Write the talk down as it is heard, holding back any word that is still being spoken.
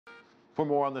For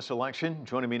more on this election,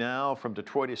 joining me now from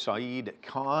Detroit is Saeed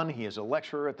Khan. He is a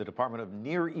lecturer at the Department of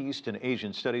Near East and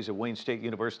Asian Studies at Wayne State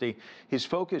University. His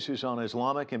focus is on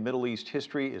Islamic and Middle East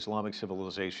history, Islamic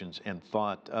civilizations, and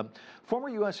thought. Former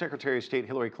U.S. Secretary of State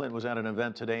Hillary Clinton was at an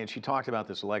event today, and she talked about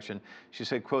this election. She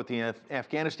said, quote, the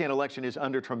Afghanistan election is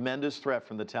under tremendous threat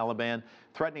from the Taliban,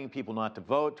 threatening people not to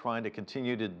vote, trying to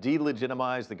continue to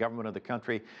delegitimize the government of the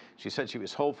country. She said she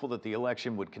was hopeful that the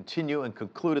election would continue and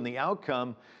conclude in the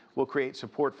outcome will create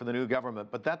support for the new government.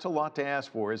 But that's a lot to ask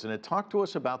for, isn't it? Talk to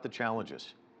us about the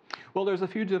challenges. Well, there's a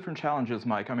few different challenges,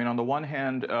 Mike. I mean, on the one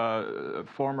hand,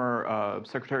 former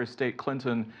Secretary of State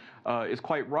Clinton is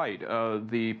quite right.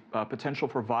 The potential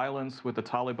for violence with the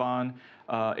Taliban,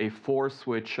 a force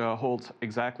which holds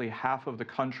exactly half of the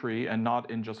country and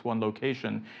not in just one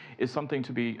location, is something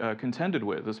to be contended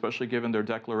with, especially given their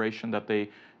declaration that they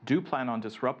do plan on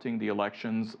disrupting the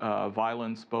elections,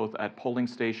 violence both at polling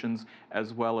stations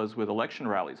as well as with election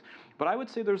rallies. But I would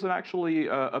say there's actually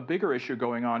a bigger issue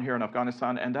going on here in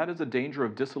Afghanistan, and that is a danger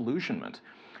of disillusionment.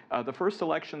 The first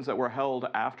elections that were held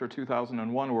after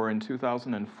 2001 were in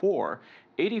 2004,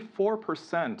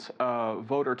 84%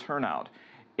 voter turnout.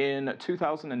 In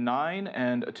 2009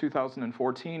 and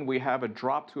 2014, we have a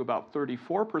drop to about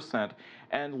 34%.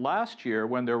 And last year,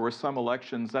 when there were some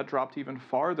elections, that dropped even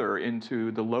farther into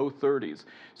the low 30s.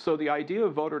 So the idea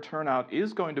of voter turnout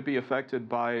is going to be affected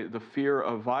by the fear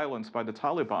of violence by the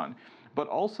Taliban, but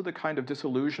also the kind of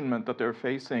disillusionment that they're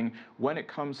facing when it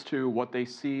comes to what they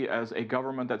see as a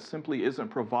government that simply isn't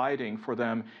providing for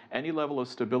them any level of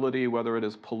stability, whether it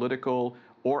is political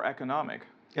or economic.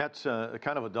 That's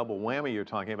kind of a double whammy you're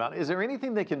talking about. Is there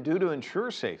anything they can do to ensure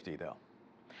safety, though?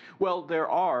 Well, there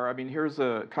are. I mean, here's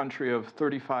a country of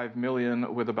 35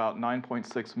 million with about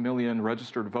 9.6 million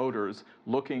registered voters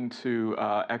looking to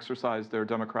exercise their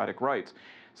democratic rights.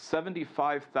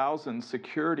 75,000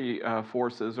 security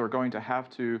forces are going to have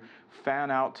to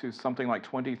fan out to something like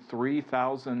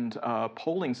 23,000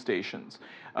 polling stations.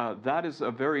 That is a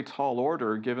very tall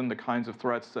order given the kinds of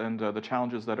threats and the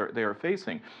challenges that they are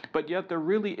facing. But yet there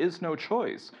really is no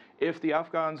choice. If the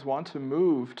Afghans want to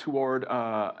move toward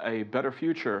a better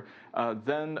future,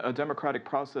 then a democratic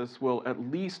process will at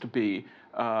least be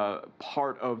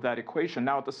part of that equation.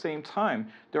 Now, at the same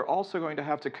time, they're also going to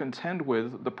have to contend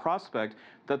with the prospect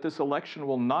that this election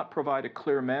will not provide a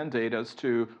clear mandate as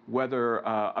to whether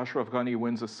Ashraf Ghani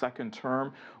wins a second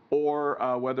term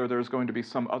or whether there's going to be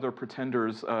some other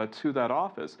pretenders to that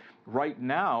office. Right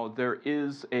now, there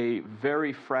is a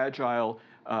very fragile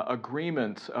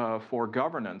agreement for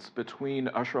governance between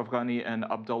Ashraf Ghani and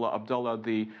Abdullah Abdullah,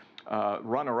 the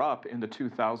runner-up in the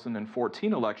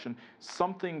 2014 election,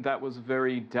 something that was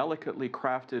very delicately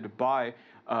crafted by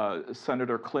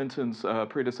Senator Clinton's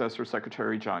predecessor,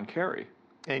 Secretary John Kerry.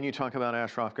 And you talk about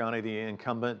Ashraf Ghani, the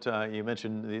incumbent. You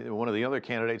mentioned one of the other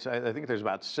candidates. I think there's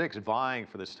about 6 vying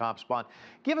for this top spot.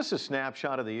 Give us a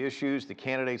snapshot of the issues, the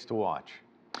candidates to watch.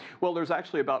 Well, there's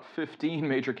actually about 15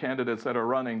 major candidates that are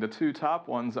running. The 2 top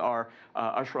ones are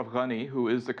Ashraf Ghani, who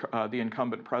is the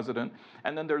incumbent president,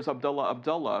 and then there's Abdullah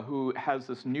Abdullah, who has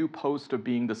this new post of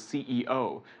being the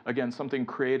CEO, again, something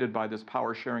created by this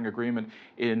power-sharing agreement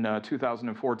in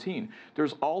 2014.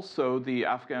 There's also the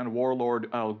Afghan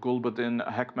warlord Gulbuddin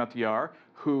Hekmatyar,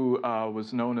 who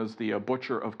was known as the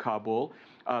Butcher of Kabul.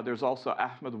 There's also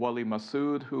Ahmed Wali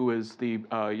Massoud, who is the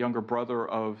younger brother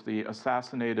of the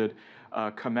assassinated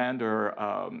commander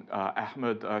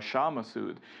Ahmed Shah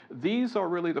Massoud. These are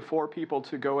really the 4 people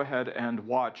to go ahead and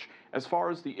watch. As far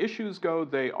as the issues go,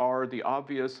 they are the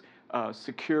obvious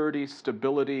security,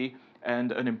 stability,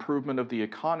 and an improvement of the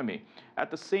economy.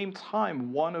 At the same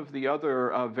time, one of the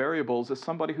other variables is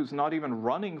somebody who's not even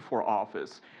running for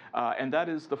office, and that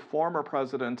is the former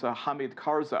president Hamid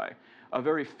Karzai, a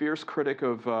very fierce critic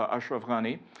of Ashraf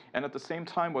Ghani. And at the same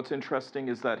time, what's interesting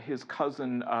is that his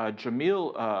cousin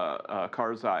Jamil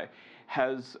Karzai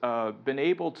has been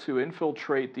able to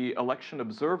infiltrate the election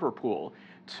observer pool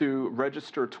to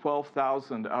register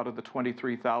 12,000 out of the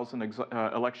 23,000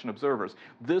 election observers.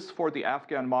 This for the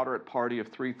Afghan moderate party of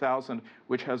 3,000,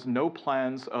 which has no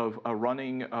plans of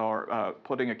running or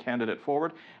putting a candidate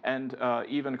forward. And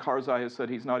even Karzai has said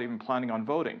he's not even planning on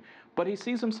voting. But he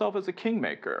sees himself as a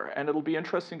kingmaker, and it'll be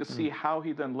interesting to see how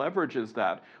he then leverages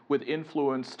that with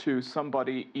influence to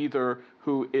somebody either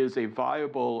who is a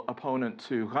viable opponent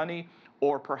to Ghani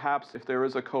or perhaps if there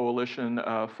is a coalition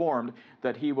formed,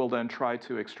 that he will then try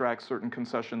to extract certain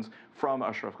concessions from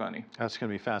Ashraf Ghani. That's going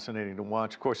to be fascinating to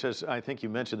watch. Of course, as I think you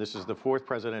mentioned, this is the fourth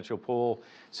presidential poll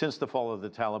since the fall of the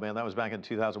Taliban. That was back in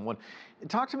 2001.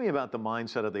 Talk to me about the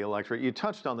mindset of the electorate. You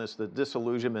touched on this, the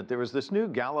disillusionment. There was this new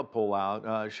Gallup poll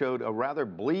out, showed a rather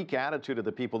bleak attitude of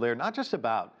the people there, not just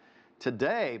about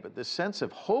today, but the sense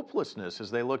of hopelessness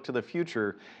as they look to the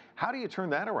future. How do you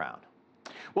turn that around?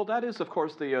 Well, that is, of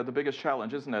course, the biggest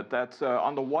challenge, isn't it? That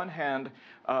on the one hand,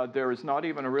 there is not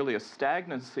even really a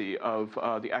stagnancy of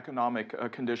the economic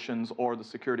conditions or the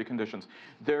security conditions.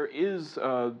 There is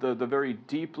the very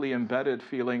deeply embedded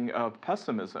feeling of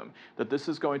pessimism that this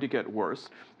is going to get worse.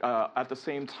 At the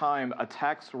same time,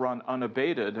 attacks run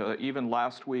unabated. Even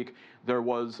last week, there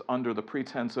was, under the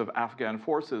pretense of Afghan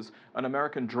forces, an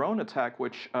American drone attack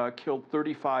which killed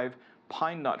 35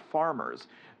 pine nut farmers.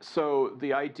 So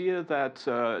the idea that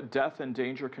death and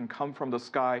danger can come from the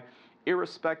sky,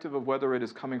 irrespective of whether it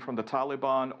is coming from the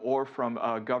Taliban or from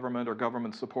government or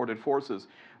government-supported forces,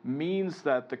 means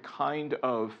that the kind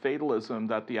of fatalism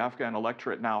that the Afghan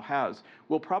electorate now has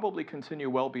will probably continue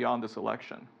well beyond this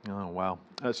election. Oh, wow.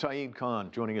 Saeed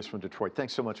Khan joining us from Detroit.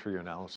 Thanks so much for your analysis.